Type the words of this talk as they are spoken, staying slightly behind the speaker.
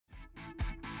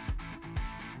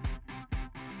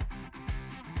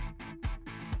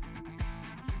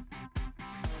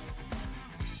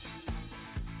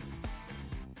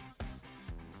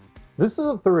This is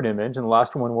the third image, and the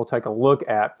last one we'll take a look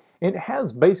at. It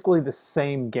has basically the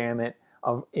same gamut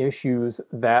of issues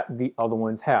that the other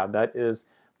ones have. That is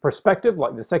perspective,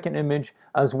 like the second image,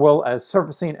 as well as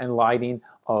surfacing and lighting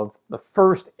of the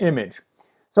first image.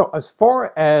 So as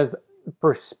far as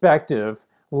perspective,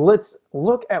 let's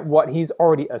look at what he's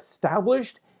already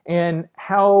established and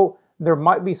how there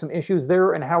might be some issues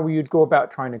there and how you'd go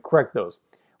about trying to correct those.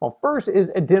 Well, first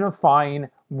is identifying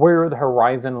where the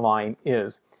horizon line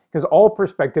is, because all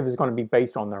perspective is going to be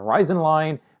based on the horizon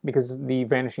line, because the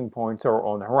vanishing points are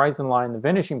on the horizon line. The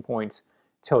vanishing points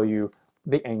tell you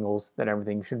the angles that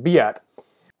everything should be at.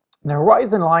 The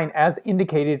horizon line, as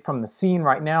indicated from the scene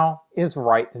right now, is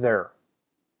right there.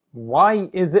 Why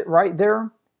is it right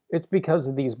there? It's because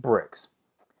of these bricks.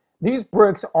 These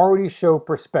bricks already show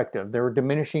perspective. They're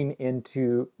diminishing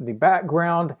into the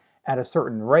background at a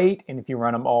certain rate, and if you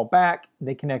run them all back,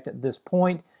 they connect at this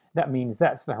point. That means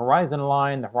that's the horizon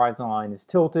line. The horizon line is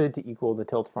tilted to equal the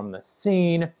tilt from the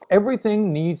scene.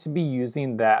 Everything needs to be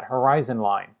using that horizon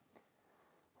line.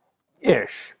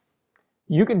 Ish.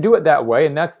 You can do it that way,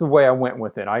 and that's the way I went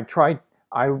with it.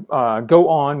 Go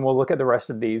on, we'll look at the rest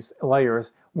of these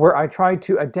layers, where I tried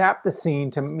to adapt the scene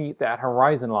to meet that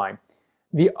horizon line.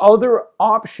 The other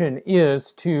option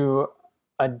is to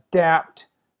adapt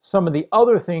some of the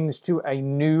other things to a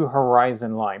new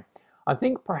horizon line. I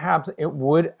think perhaps it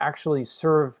would actually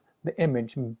serve the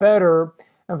image better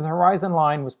if the horizon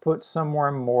line was put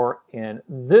somewhere more in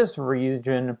this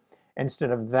region instead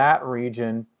of that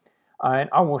region. And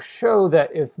I will show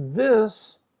that if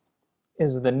this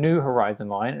is the new horizon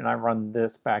line and I run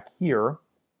this back here,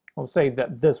 I'll say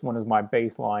that this one is my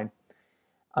baseline,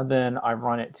 and then I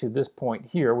run it to this point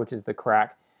here, which is the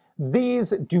crack.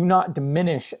 These do not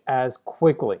diminish as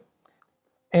quickly.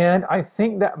 And I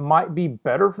think that might be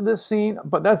better for this scene,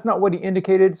 but that's not what he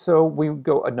indicated, so we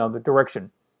go another direction.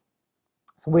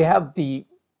 So we have the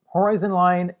horizon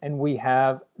line and we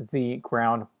have the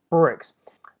ground bricks.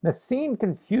 The scene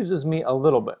confuses me a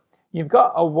little bit. You've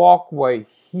got a walkway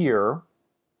here.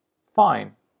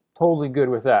 Fine, totally good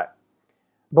with that.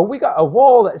 But we got a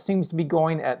wall that seems to be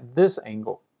going at this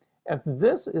angle. If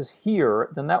this is here,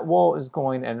 then that wall is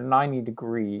going at a 90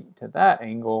 degree to that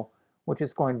angle, which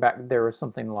is going back there or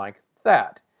something like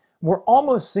that. We're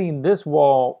almost seeing this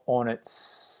wall on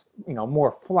its,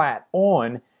 more flat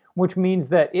on, which means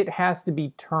that it has to be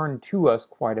turned to us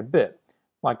quite a bit,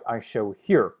 like I show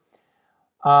here.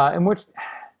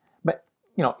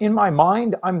 In my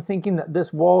mind, I'm thinking that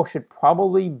this wall should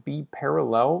probably be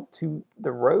parallel to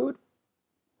the road.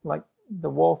 Like the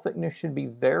wall thickness should be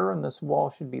there and this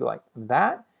wall should be like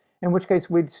that, in which case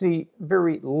we'd see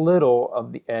very little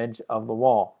of the edge of the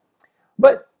wall.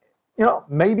 But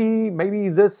maybe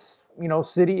this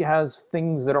city has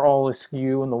things that are all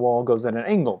askew and the wall goes at an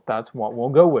angle. That's what we'll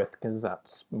go with, because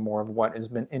that's more of what has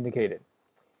been indicated.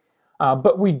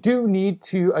 But we do need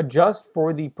to adjust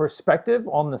for the perspective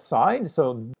on the side.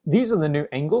 So these are the new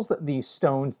angles that these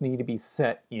stones need to be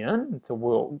set in. So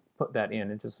we'll put that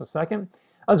in just a second,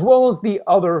 as well as the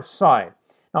other side.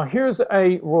 Now here's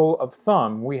a rule of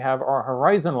thumb. We have our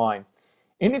horizon line.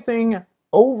 Anything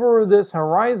over this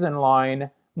horizon line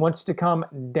wants to come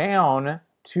down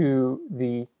to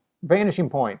the vanishing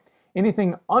point.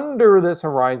 Anything under this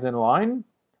horizon line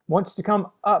wants to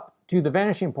come up to the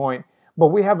vanishing point. But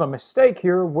we have a mistake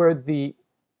here where the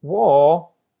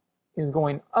wall is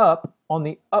going up on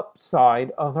the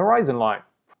upside of the horizon line.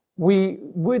 We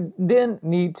would then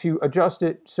need to adjust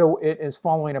it so it is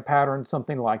following a pattern,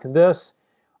 something like this.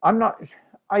 I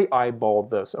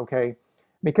eyeballed this, okay?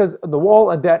 Because the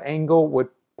wall at that angle would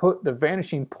put the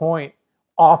vanishing point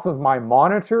off of my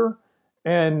monitor,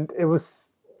 and it was,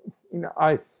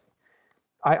 I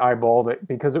eyeballed it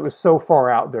because it was so far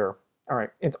out there. All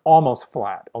right, it's almost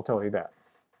flat, I'll tell you that.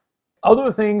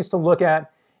 Other things to look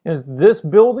at is this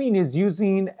building is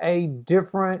using a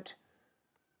different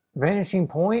vanishing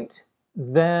point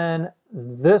than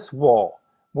this wall,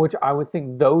 which I would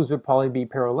think those would probably be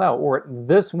parallel, or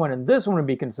this one and this one would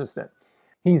be consistent.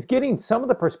 He's getting some of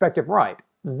the perspective right.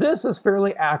 This is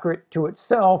fairly accurate to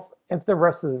itself if the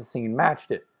rest of the scene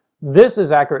matched it. This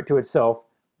is accurate to itself,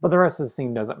 but the rest of the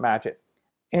scene doesn't match it.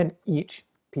 And each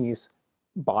piece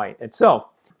by itself.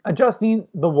 Adjusting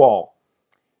the wall.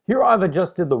 Here I've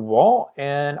adjusted the wall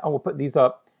and I will put these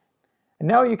up. And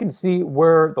now you can see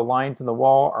where the lines in the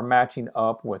wall are matching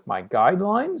up with my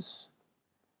guidelines.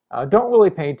 Don't really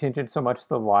pay attention so much to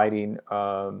the lighting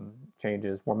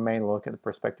changes. We're mainly looking at the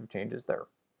perspective changes there.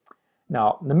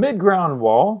 Now, the mid-ground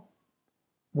wall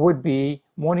would be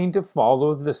wanting to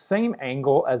follow the same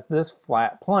angle as this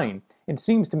flat plane. It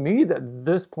seems to me that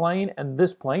this plane and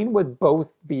this plane would both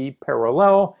be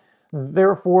parallel,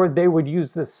 Therefore, they would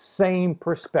use the same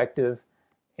perspective,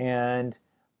 and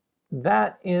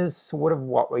that is sort of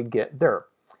what we get there.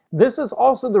 This is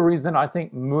also the reason I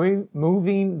think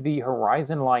moving the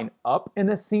horizon line up in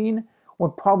a scene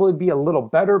would probably be a little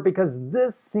better, because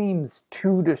this seems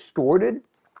too distorted,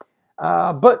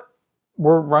 but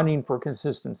we're running for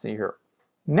consistency here.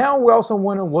 Now we also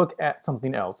want to look at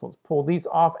something else. Let's pull these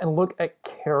off and look at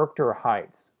character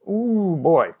heights. Ooh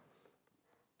boy.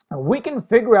 We can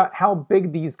figure out how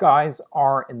big these guys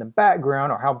are in the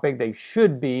background, or how big they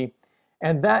should be,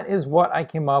 and that is what I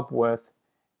came up with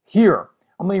here.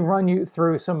 I'm going to run you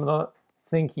through some of the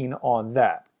thinking on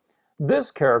that.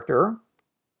 This character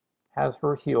has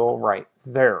her heel right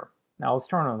there. Now let's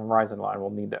turn on the horizon line. We'll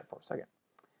need that for a second.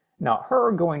 Now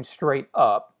her going straight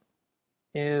up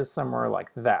is somewhere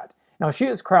like that. Now she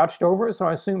is crouched over, so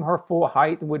I assume her full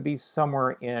height would be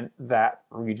somewhere in that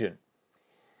region.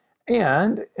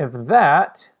 And if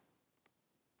that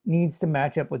needs to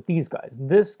match up with these guys,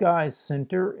 this guy's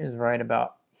center is right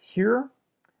about here.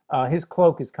 His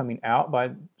cloak is coming out, but I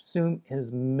assume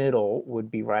his middle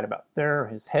would be right about there.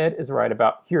 His head is right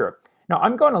about here. Now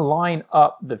I'm going to line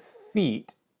up the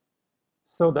feet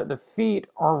so that the feet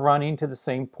are running to the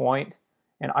same point,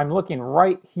 and I'm looking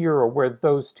right here where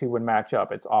those two would match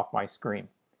up. It's off my screen.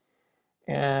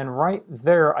 And right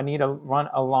there, I need to run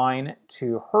a line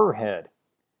to her head.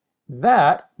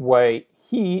 That way,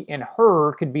 he and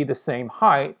her could be the same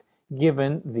height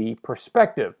given the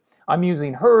perspective. I'm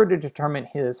using her to determine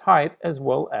his height as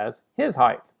well as his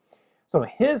height. So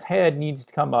his head needs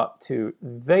to come up to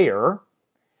there,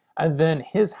 and then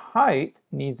his height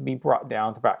needs to be brought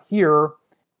down to about here.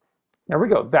 There we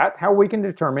go. That's how we can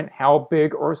determine how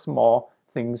big or small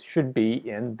things should be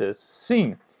in this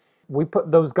scene. We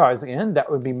put those guys in, that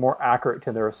would be more accurate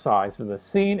to their size for the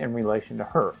scene in relation to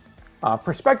her.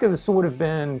 Perspective has sort of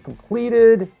been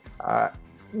completed.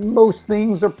 Most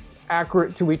things are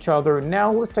accurate to each other.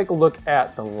 Now let's take a look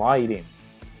at the lighting.